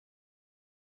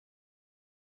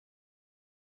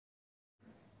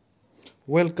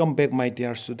Welcome back, my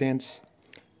dear students.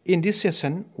 In this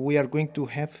session, we are going to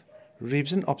have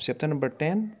revision of chapter number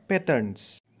 10,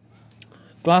 patterns.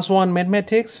 Class 1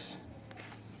 mathematics,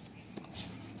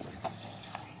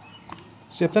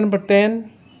 chapter number 10,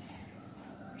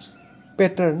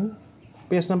 pattern,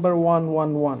 page number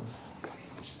 111.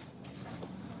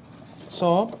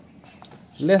 So,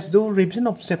 let's do revision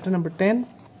of chapter number 10,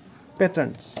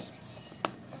 patterns.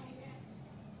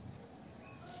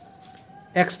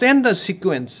 Extend the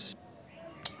sequence.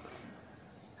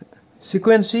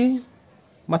 Sequence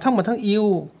mathang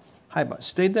iu haiba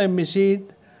state da misi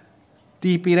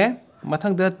t pire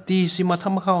mathang da t si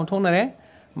mathang makha thong na re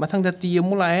mathang da t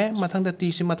mu la e mathang da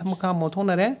t si mathang makha mo thong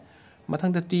na re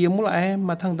mathang da t mu la e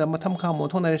mathang da mathang makha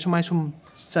mo thong na re sumai sum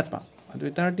chatpa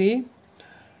adu tar ti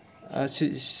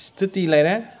t lai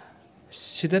re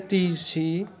sida t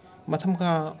si mathang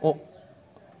makha o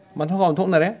mathang makha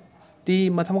thong na re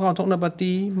t matham khao thok na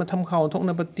pati matham khao thok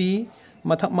na pati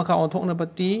matham khao thok na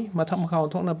pati matham khao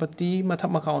thok na pati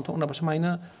matham khao thok na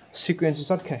pasmaina sequence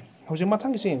sat khe hoje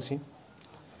mathang ki sing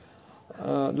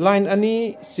line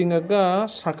ani singaga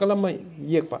circle ma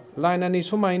yekpa line ani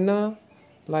sumaina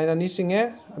line ani singe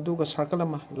aduga circle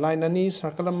ma line ani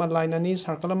circle ma line ani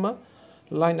circle ma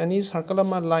line ani circle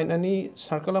ma line ani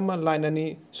circle ma line ani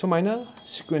sumaina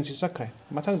sequence sat khe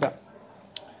mathang da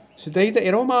Sidai the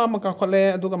aroma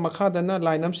makakole aduga makada na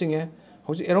line up singe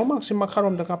hoji aroma si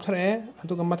makarom da kapthare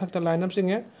aduga mathak ta line up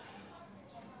singe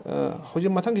hoji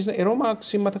mathang kisna aroma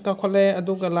si mathaka khole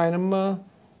aduga line up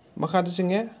makada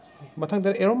singe mathang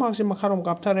da aroma si makarom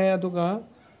kapthare aduga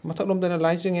mathak lom da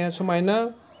line singe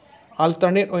sumaina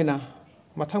alternate oina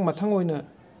mathang oina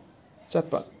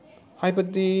chatpa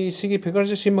haipati sigi figure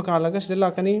si simakalaga sidala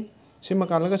kani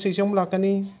simakalaga si sem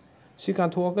lakani si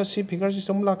kan thoga si figure si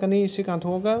sem lakani si kan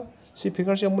thoga si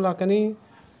figure si sem lakani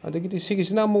adagi si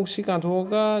kisna mu si kan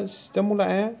thoga sistem la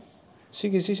e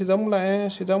si kisi sidam la e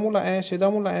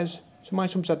sumai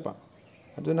sum chatpa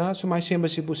aduna sumai sem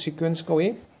si bu sequence ko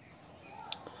e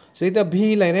sida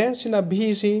b lai re sina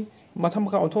b si matham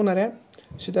ka otho na re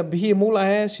sida b mu la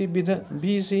e si b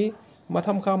si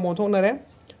matham ka mo tho na re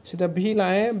sida b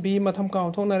la e b matham ka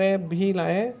otho na re b la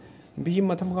e b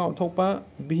matham ka thokpa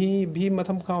b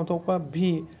matham ka thokpa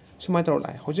b sumai tro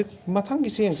lai hojik mathang gi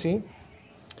sing si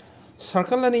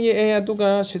circle ani ye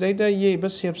aduga sidai da ye ba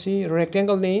shape si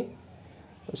rectangle ni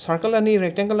circle ani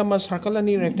rectangle ma circle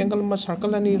ani rectangle ma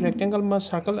circle ani rectangle ma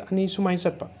circle ani sumai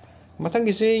satpa mathang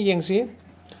gi se yeng si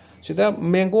sida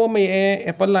mango me e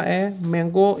apple la e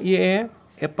mango ye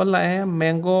apple la e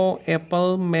mango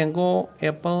apple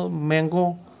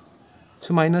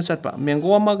sumaina chatpa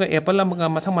mango amaga apple amaga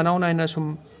mathang manau naina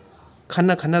sum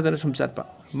khanna da sum chatpa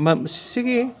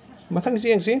sigi mathang si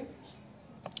yeng si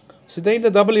sidai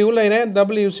da w lai re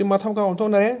w si matham ka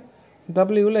onthong na re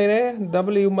w lai re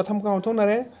w matham ka onthong na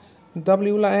re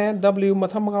w la e w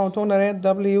matham ka onthong na re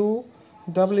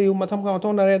w matham ka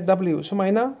onthong na re w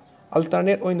sumaina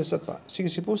alternate oina chatpa sigi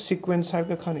sipu sequence har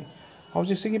ka khani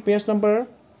hauji sigi page number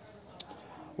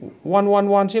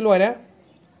 111 si loi re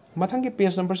mathang ki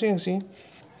page number si yeng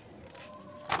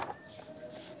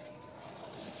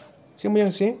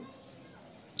si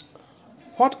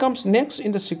what comes next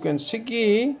in the sequence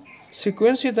sigi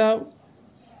sequence da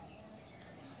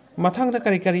mathang da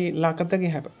kari lakatagi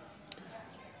haba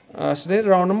stay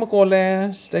round ma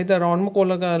kole stay da round ma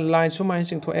kola line sumai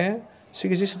sing tho e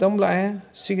sigi sidam la e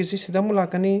sigi sidam la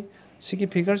kani sigi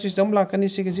figure sidam la kani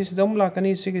sigi sidam la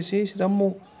kani sigi sidam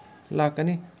mu la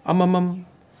kani amamam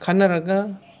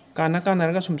khanaraga kana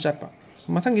sumchatpa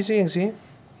mathang gi sing si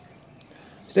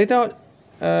stay da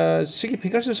sigi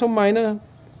figure si sumaina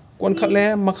kon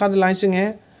khatle makha line sing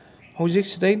e hojik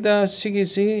sidai da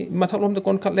sigi mathak lom da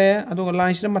kon khatle aduga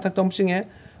line si mathak tom sing e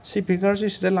si figure si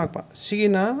sida lakpa sigi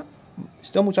na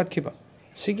sida mu chat khiba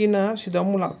sigi na sida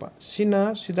mu lakpa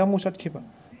sina sida mu chat khiba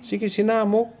sigi sina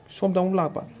mu som dam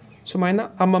lakpa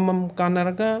sumaina amamam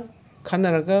kanaraga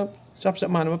khanaraga chap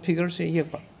manaba figure si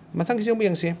yekpa mathang gi sing bu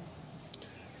yang si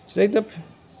sidai da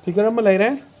figure ma lai re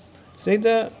sidai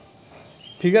da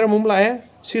figure mum la e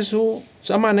sisu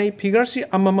samanai figure si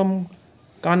amamam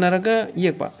kanaraga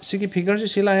yekpa sigi figure si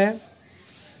sila e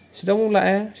sidamung la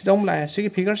e sigi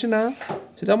figure si na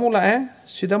sidamung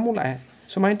la e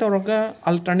sumai tawraga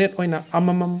alternate oina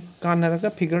amamam kanaraga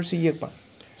figure si yekpa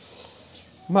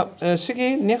ma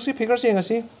sigi next figure si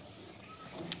ngasi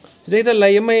sidai da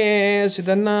lai mai e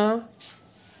sidana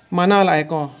mana la e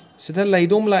ko sida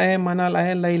laidom la e mana la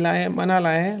e lai la e mana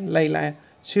la e lai la e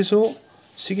sisu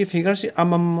sigi figure si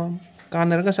amamam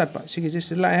kanaraga satpa sigi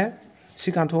sila e si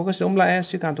kan thoga som la e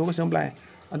si kan thoga som la e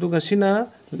aduga sina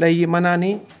lai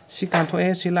manani si kan tho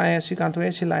e si la e si kan tho e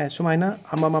si la e sumaina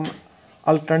amamam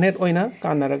alternate oina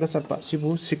kanaraga satpa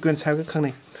sibu sequence ha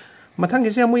khangnai mathang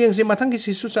gi se amu yeng se mathang gi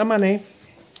sisu sama nei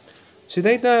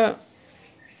sidai ta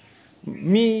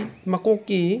mi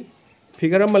makoki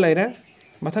figure am laira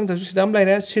mathang da su sidam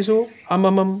laira sisu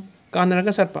amamam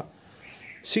kanaraga satpa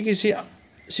sigi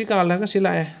si kalaga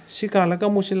silae si kalaga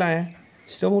mu silae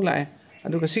sidamu lae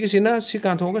aduga sigi sina si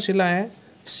kan thoga silae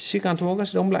si kan thoga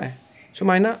sidam lae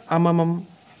sumaina amamam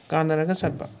kanaraga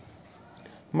satpa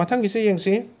mathang gi se yeng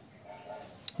se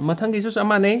mathang gi su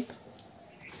sama nei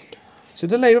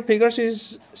sida laira figure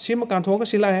si ma kan thoga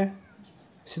silae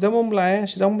sidamum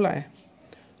lae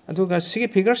aduga sigi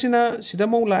figure sina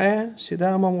sidamu lae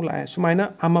sidamum lae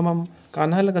sumaina amamam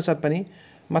kanhalaga satpani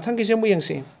mathang gi se mu yeng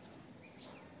se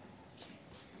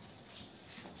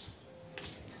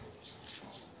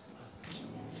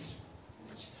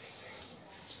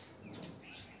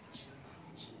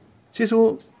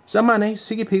sisu sama nei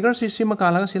sigi figure si ma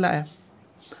kalaga silae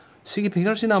sigi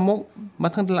figure sina mo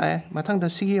mathang da lae mathang da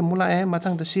sigi mu lae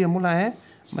mathang da si mu lae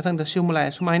mathang da si mu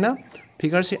lae sumaina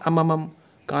figure si amamam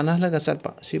kana laga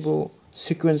satpa sibu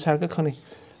sequence har ka khani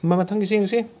mathang gi sing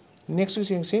se next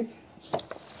sing se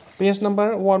page number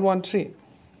 113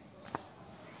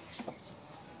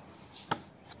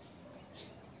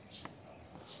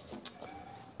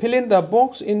 fill in the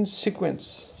box in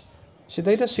sequence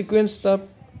sidai da sequence ta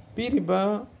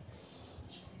piriba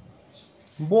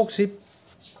box it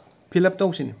fill up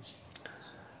tausin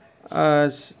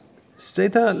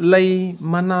sida lay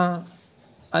mana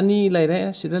ani laire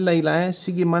sida lay lae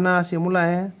sigi mana se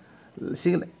mulae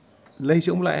sigi lay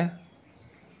se mulae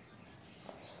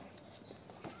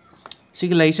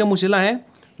sigi lay se musilae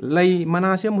lay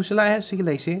mana se musilae sigi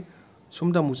lay se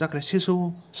sumda musakre sisu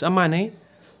samane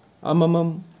amamam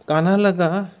kana laga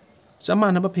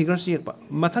samana ba figure si ba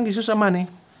mathang gisu samane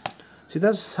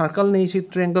sida circle nei si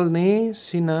triangle nei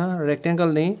sina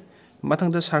rectangle nei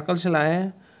mathang da circle se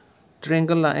lae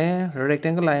triangle lae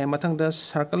rectangle lae mathang da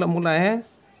circle amu lae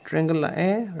triangle lae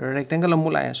rectangle amu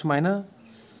lae sumaina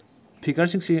figure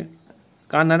si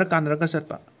kanara ka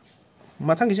satpa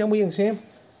mathang gi se amu yeng se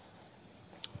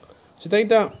sidai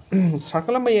da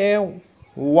circle ma ye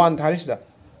 1 thari sida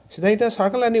sidai da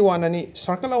circle ani 1 ani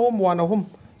circle ahom 1 ahom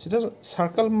sida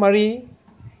circle mari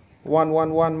 1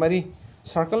 1 1 mari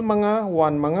circle manga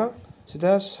 1 manga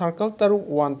sida circle taru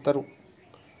 1 taru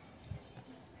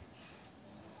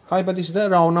hai badi sida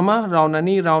round ama round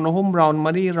ani round ahom round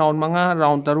mari round manga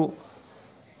round taru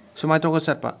sumai to ka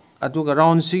satpa aduga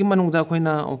round si manung da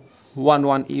khoina 1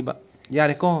 1 iba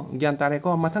yare ko gyan tare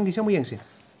ko mathang gi samu yengse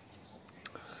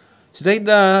sidai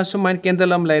da sumai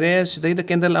candle am laire sidai da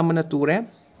candle amana ture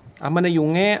amana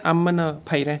yunge amana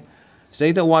phaire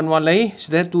sidai da 1 1 lai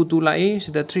sidai 2 2 lai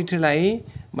sidai 3 3 lai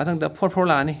mathang da 4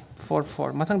 4 la ni 4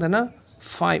 4 mathang da na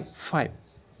 5 5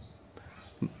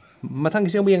 mathang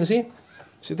gi samu yengse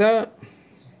sida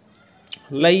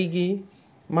lay gi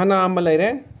mana am laire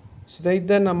sidai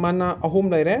da na mana ahum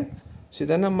laire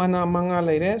sida na mana manga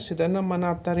laire sida na mana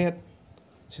taret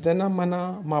sida na mana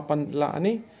mapan la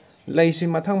ani lay si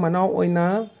mathang manau oina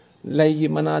lay gi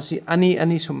mana si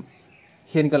ani sum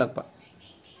hen galakpa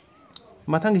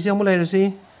mathang gi samu laire si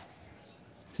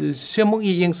semu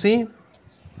gi yeng si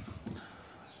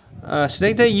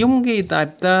sidai da yum gi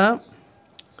type da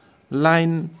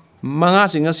line manga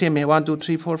singa seme 1 2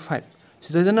 3 4 5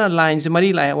 sidai na line se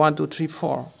mari lai 1 2 3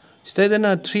 4 sidai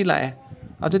na 3 lai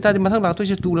atu ta di mathang lak to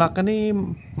se 2 lak ani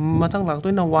mathang lak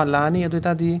to na 1 la ni atu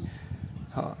ta di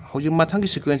hoji mathang gi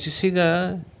sequence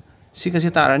siga se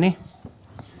tarani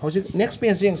hoji next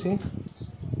page yeng si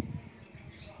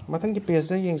mathang gi page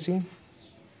da yeng si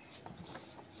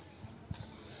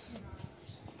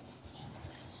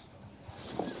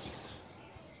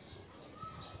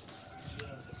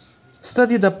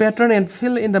study the pattern and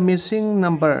fill in the missing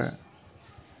number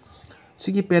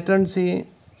sigi pattern si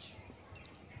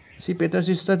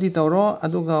study tawro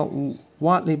aduga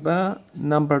what liba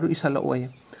number du isala oi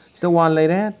sida 1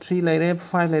 laire 3 laire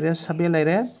 5 laire 7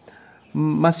 laire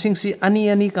masing si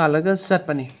ani kalaga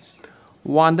satpani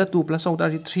 1 da 2 plus out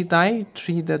 3 tai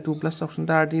 3 da 2 plus out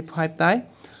 5 tai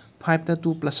 5 da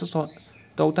 2 plus out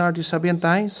 7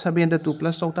 tai 7 da 2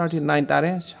 plus out 9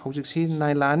 tare hojik si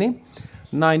 9 lani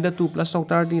 9 da 2 plus out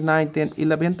 9 10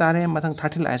 11 tare mathang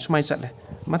 30 la sumai chatle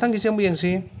mathang gi semu yeng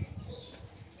si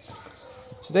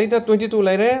sidai da 22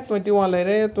 laire 21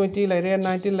 laire 20 laire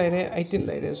 19 laire 18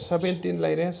 laire 17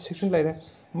 laire 16 laire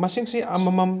masing si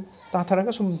amamam ta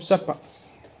tharaga sum chatpa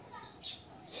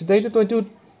sidai da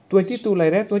 22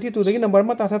 laire 22 dagi number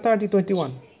ma ta tha 21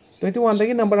 21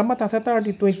 dagi number ma ta tha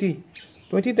 20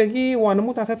 20 dagi 1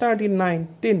 mu ta tha 19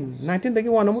 19 dagi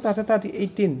 1 mu ta tha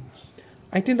 18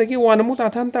 18 dagi 1 mu ta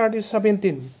tha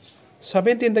 17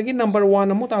 17 dagi number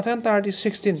 1 amu ta than tar di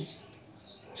 16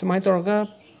 sumai torga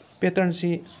pattern si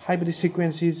haibdi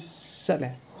sequence sale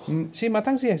si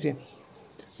mathang si si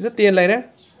sida 10 lai re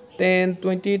 10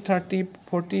 20 30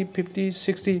 40 50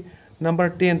 60 number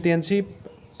 10 10 si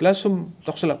plus sum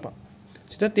toksalapa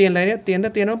sida 10 lai re 10 da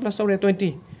 10 plus tore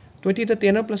 20 20 da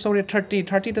 10 plus tore 30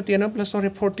 30 da 10 plus tore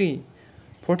 40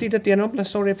 40 da 10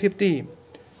 plus tore 50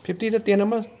 50 da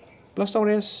 10 plus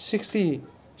tore 60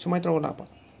 sumai torga lapa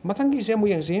mathang gi se mu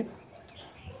yang si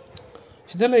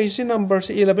sida lai si number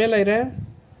si 11 lai re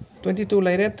 22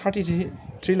 lai re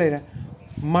 33 lai re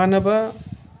manaba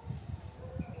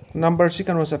number si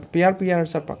kano sa PR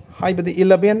sa pa hai badi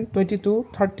 11 22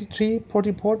 33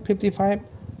 44 55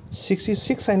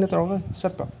 66 sain da torga sa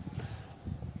pa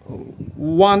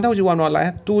 1 da ji 1 lai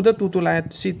 2 da 2 lai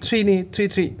si 3 ni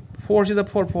 3 4 si da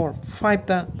 4 5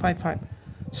 da 5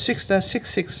 6 da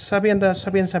 6 7 da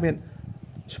 7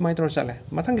 sumai tor sale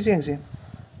mathang gi sing si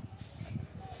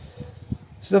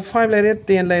sida 5 lai re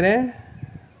 10 lai re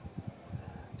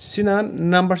sina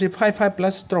number si 5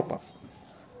 plus drop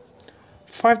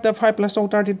 5 da 5 plus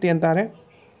 10 tare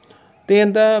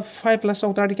 10 da 5 plus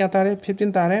kya tare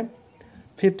 15 tare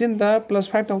 15 da plus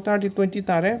 5 20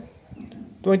 tare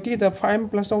 20 da 5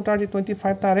 plus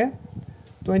 25 tare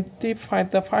 25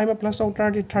 da 5 plus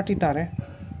 30 tare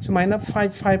sumaina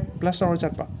 5 plus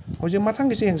chatpa hoje mathang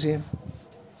gi sing si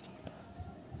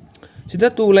sida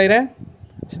 2 lai re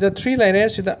sida 3 lai re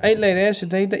sida 8 lai re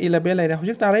sida 11 lai re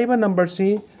hojik tarai ba number si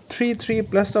 3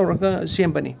 plus tawraga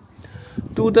same bani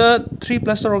 2 da 3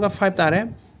 plus tawraga 5 tare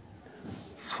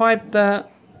 5 da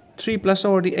 3 plus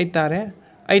tawradi 8 tare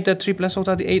 8 da 3 plus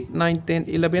tawradi 8 9 10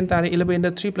 11 tare 11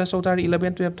 da 3 plus tawradi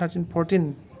 11 12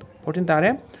 13 14 tare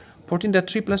 14 da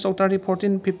 3 plus tawradi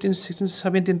 14 15 16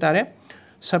 17 tare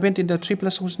 17 da 3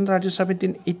 plus tawradi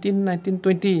 17 18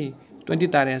 19 20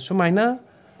 tare so maina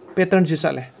pattern si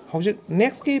sale hojik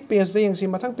next ki page yang si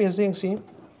mathang page yang si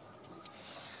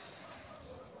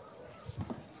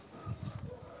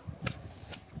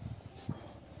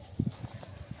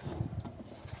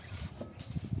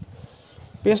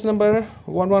page number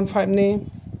 115 ni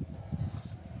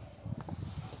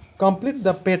complete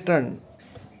the pattern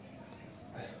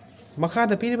makha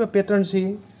da piriba pattern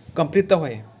si complete ta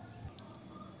hoy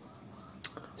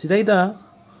sidai da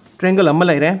triangle amma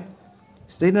lai re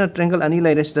sidai na triangle ani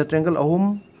lai re sida triangle ahum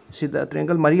sida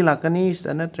triangle mari lakani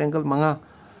sida na triangle manga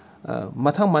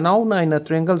mathang manau na ina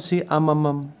triangle si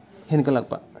amamam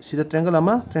hengalakpa sida triangle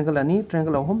ama triangle ani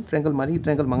triangle ahum triangle mari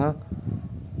triangle manga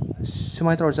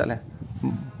sumai tor chale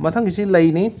mathang gi si lai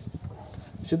ni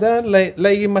sida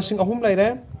lai gi masing ahum lai re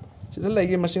sida lai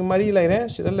gi masing mari lai re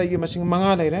sida lai gi masing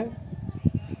manga lai re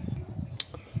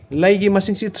lai gi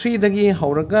masing si 3 dagi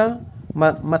hauraga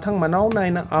mathang manau na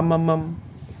ina amamam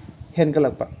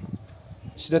hengalakpa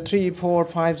sida 3 4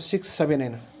 5 6 7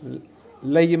 ina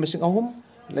lai gi masing ahum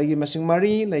lai gi masing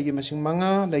mari lai gi masing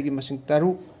manga lai gi masing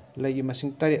taru lai gi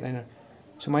masing taret ina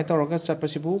sumai tawraga chatpa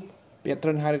sibu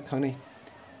pattern har khangni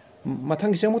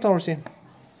mathang gi se mu tawrse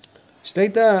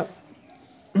sida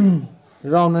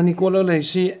round ani kola lai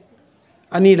si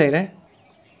ani lai re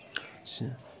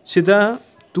sida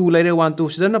 2 lai re 1 2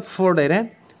 sida na 4 lai re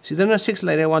sida na 6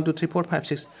 lai re 1 2 3 4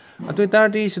 5 6 atoi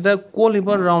tardi sida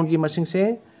koliba round gi masing se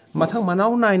mathang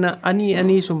manau naina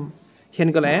ani sum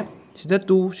hengala sida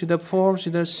 2 sida 4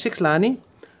 sida 6 la ani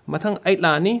mathang 8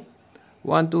 la ani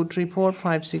 1 2 3 4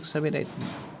 5 6 7 8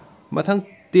 mathang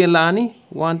 10 la ani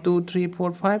 1 2 3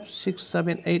 4 5 6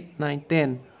 7 8 9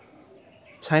 10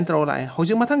 sign tro la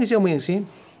hojik mathang gi se mu yang si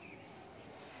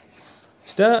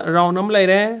sida round nam lai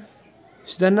re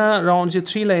sida na round si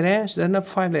 3 lai re sida na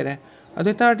 5 lai re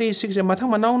atoi tardi 6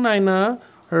 mathang manau naina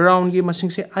round gi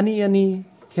masing se ani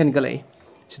hengalai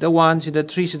sida 1 sida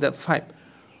 3 sida 5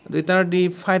 atoi tardi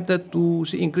 5 da 2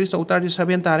 si increase to tardi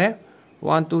 7 tare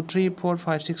 1 2 3 4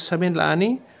 5 6 7 la ani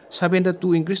 7 da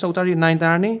 2 increase to tardi 9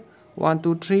 tare 1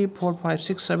 2 3 4 5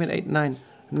 6 7 8 9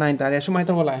 9 tare sumai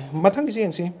tong lai mathang gi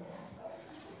yang si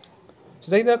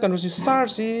sida da kan si star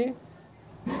si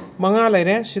manga lai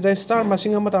re sida star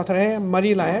masing ama ta thare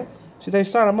mari lai sida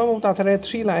star ama mo ta thare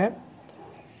 3 lai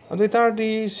adoi tardi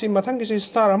si mathang gi si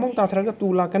star ama ta thare ga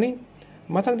 2 la kani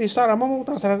mathang di star ama mo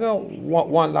ta thare ga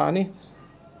 1 la ni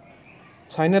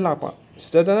saina la pa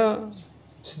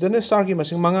sida na star gi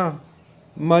masing manga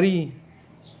mari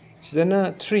sida na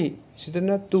 3 sida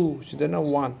na 2 sida na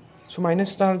 1 sumaina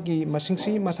star gi masing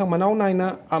si mathang manau naina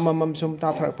amamam sum ta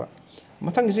thare pa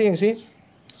mathang gi yang si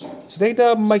sida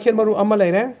da maikhen maru ama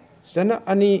lai re sida na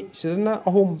ani sida na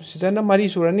ahum sida na mari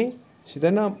surani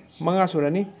sida na manga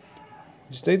surani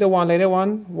sida da 1 lai re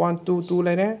 1 1 2 2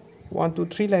 lai re 1 2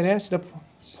 3 lai re sida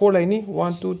 4 lai ni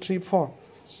 1 2 3 4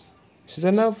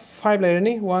 सिदना 5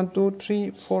 लेरनी 1 2 3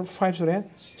 4 5 सुरे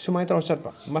सुमाय तौर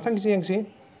चटपा मथंग से यंगसी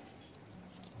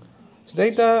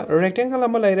सिदाइता rectangle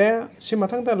अमा लेरे सि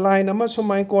मथंग दा line अमा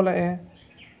सुमाय Cola ए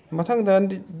मथंग दा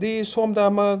दी सोम दा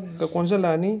अमा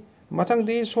कोनजलानी मथंग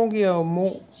दी सोंगी अमु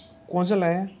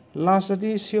कोनजलाए लास्ट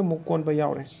दी सि अमु कोन बा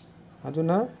यावरे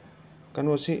अदुना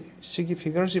कनो सि की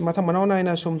फिगर सि मथंग मनाव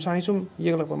नाइना सुम साइ सुम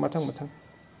येगलक मथंग मथंग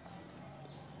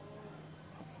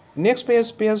next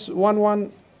page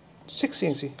 116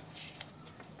 यंगसी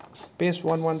page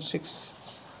 116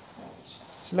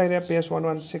 slide page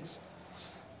 116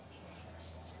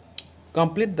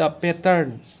 complete the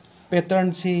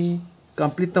pattern si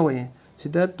complete tawai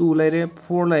sida 2 laire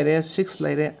 4 laire 6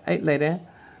 laire 8 laire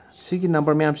sigi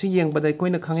number myam si yeng badai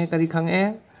koina khange kari khange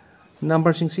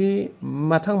number sing si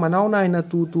mathang manaw naina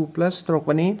 2 2 plus trok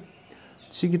pani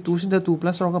sigi 2 sida 2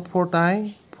 plus troka 4 tai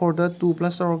 4 da 2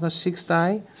 plus troka 6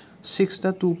 tai 6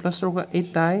 da 2 plus troka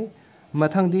 8 tai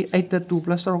mathang di 8 da 2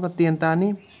 plus troka 10 tani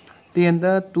 10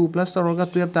 da 2 plus troka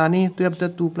 12 tani 12 da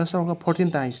 2 plus troka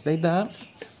 14 tai dai da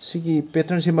sigi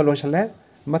pattern si malo chale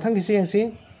mathang gi si yang si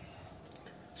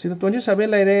sida 27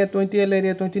 laire 28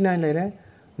 laire 29 laire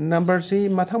number si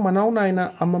mathang manaw naina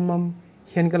amamam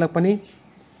hengalak pani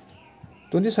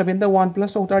 27 da 1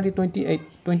 plus octar di 28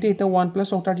 28 da 1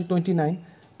 plus octar di 29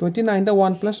 29 da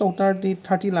 1 plus octar di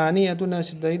 30 lani aduna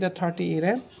sidai da 30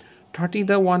 ire 30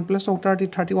 da 1 plus octar di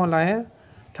 31 lae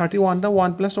 31 da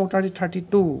 1 plus octar di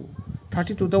 32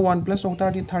 32 da 1 plus octar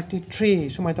di 33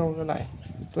 sumai taw lae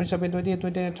 27 28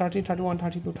 29 30 31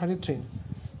 32 33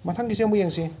 mathang gi semu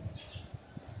yang si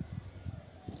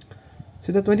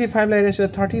sida 25 laire sida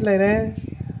 30 laire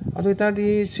adu ta di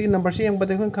si number si yang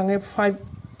badai khon khange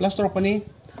 5 plus tropani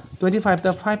 25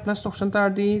 da 5 plus option tar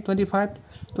di 25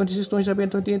 26 27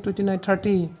 28 29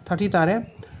 30 30 tare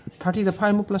 30 da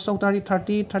 5 plus octar di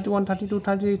 30 31 32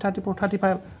 33 34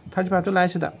 35 35 to lai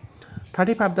sida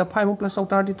 35 da 5 plus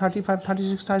octar di 35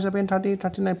 36 37 30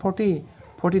 39 40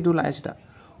 40 to lai sida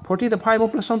 40 da 5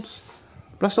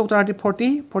 plus octar di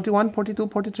 40 41 42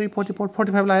 43 44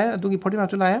 45 lai adu gi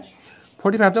 45 to lai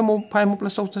 45 da 5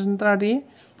 plus octar di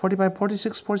 45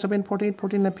 46 47 48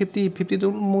 49 50 50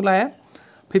 to mu lai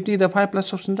 50 da 5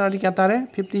 plus octar di kya tare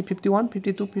 50 51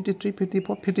 52 53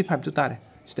 54 55 to tare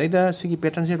sidai da sigi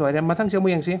pattern se loire mathang se mu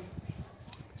yang si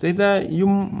sidai da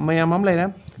yum mayam am laire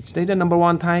sidai da number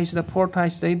 1 thai sidai 4 thai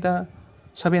sidai da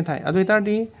 7 thai adu tar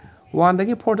di 1 da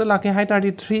gi 4 da lake hai tar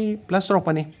di 3 plus rok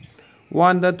pani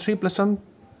 1 da 3 plus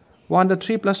 1 da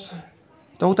 3 plus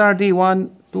to tar di 1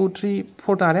 2 3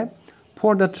 4 tare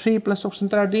 4 da 3 plus option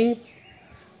tar di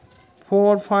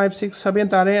 4 5 6 7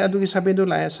 tare adu gi 7 du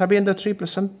lai 7 da 3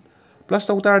 plus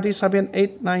to tar di 7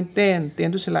 8 9 10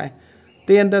 10 du silai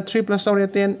 10 da 3 plus or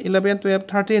 10 11 12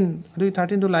 13 adu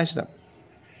 13 du lai sida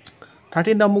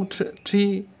 13 da muk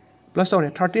 3 plus or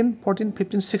 13 14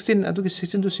 15 16 adu gi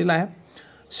 16 du silai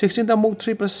 16 da muk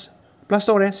 3 plus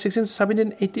or 16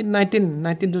 17 18 19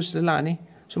 19 du silai ni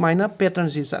sumaina pattern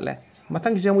si sale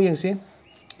mathang gi jamu yang si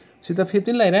sida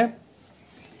 15 lai re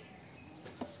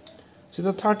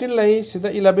sida 13 lai sida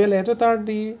 11 lai to tar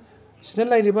di sida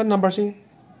lai riba number si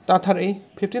ta thare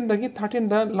 15 dagi 13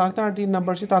 da lag tar di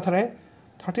number si ta thare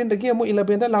 13 dagi amu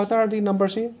 11 da lag tar di number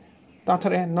si ta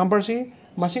thare number si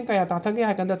masing kaya ta thage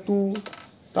ha kan da 2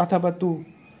 ta thaba 2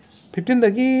 15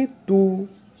 dagi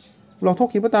 2 lo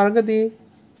thok ki ba tar ga di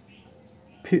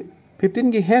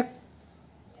 15 gi hek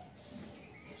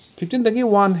 15 dagi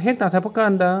 1 hek ta thaba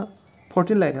kan da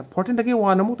 14 lai 14 dagi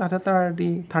 1 amu ta tar di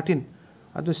 13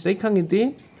 adu sei khangi di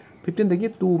 15 dagi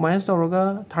 2 minus tawraga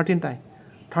 13 tai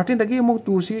 13 dagi mu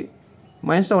 2 si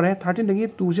minus tawre 13 dagi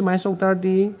 2 si minus tawtar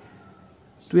di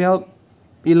 12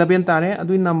 11 tare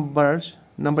adu number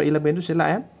 11 du sela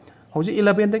hoji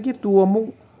 11 dagi 2 amu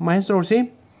minus tawr si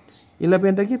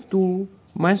 11 dagi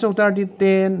 2 minus tawtar di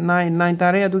 10 9 9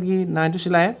 tare adu gi 9 du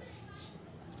sela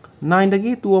 9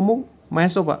 dagi 2 amu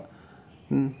minus tawba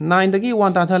 9 dagi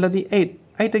 1 ta thala di 8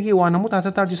 8 dagi 1 amu ta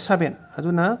tar di 7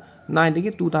 aduna 9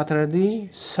 dagi 2 ta thara di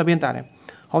 7 tare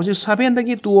hoji 7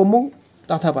 dagi 2 amu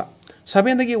ta thaba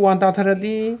 7 dagi 1 ta thara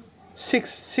di 6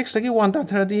 6 dagi 1 ta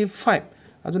thara di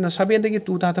 5 aduna 7 dagi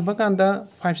 2 ta thaba kanda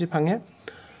 5 si phange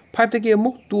 5 dagi amu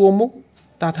 2 amu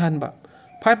ta thanba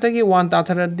 5 dagi 1 ta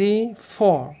thara di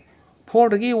 4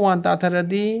 4 dagi 1 ta thara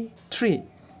di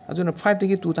 3 aduna 5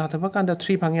 dagi 2 ta thaba kanda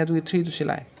 3 phange adu 3 du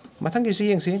silai mathang gi si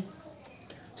yang si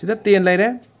sida 10 laire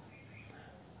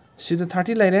sida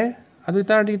 30 laire adu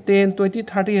tar di 10 20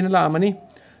 30 hen la mani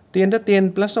 10 da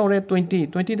 10 plus ore 20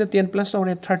 20 da 10 plus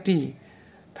ore 30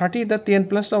 30 da 10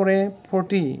 plus ore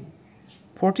 40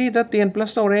 40 da 10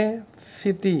 plus ore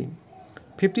 50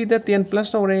 50 da 10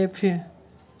 plus ore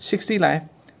 60 lai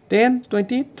 10,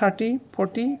 20, 30,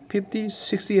 40, 50,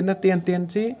 60 and 10, 10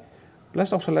 si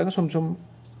plus of salaga sum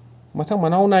mathang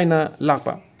manau nai na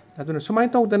lakpa aduna sumai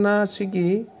tawdana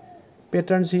sigi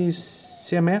pattern si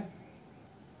seme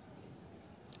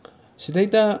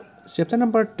sidaita chapter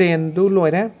number 10 du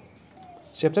loire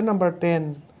chapter number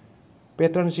 10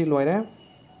 pattern si loire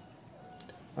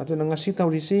aduna ngasi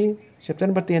tawrisi chapter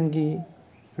number 10 gi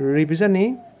revision ni.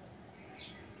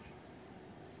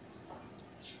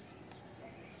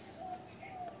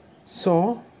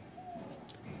 So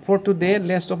for today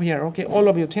let's stop here. Okay, all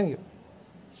of you, thank you.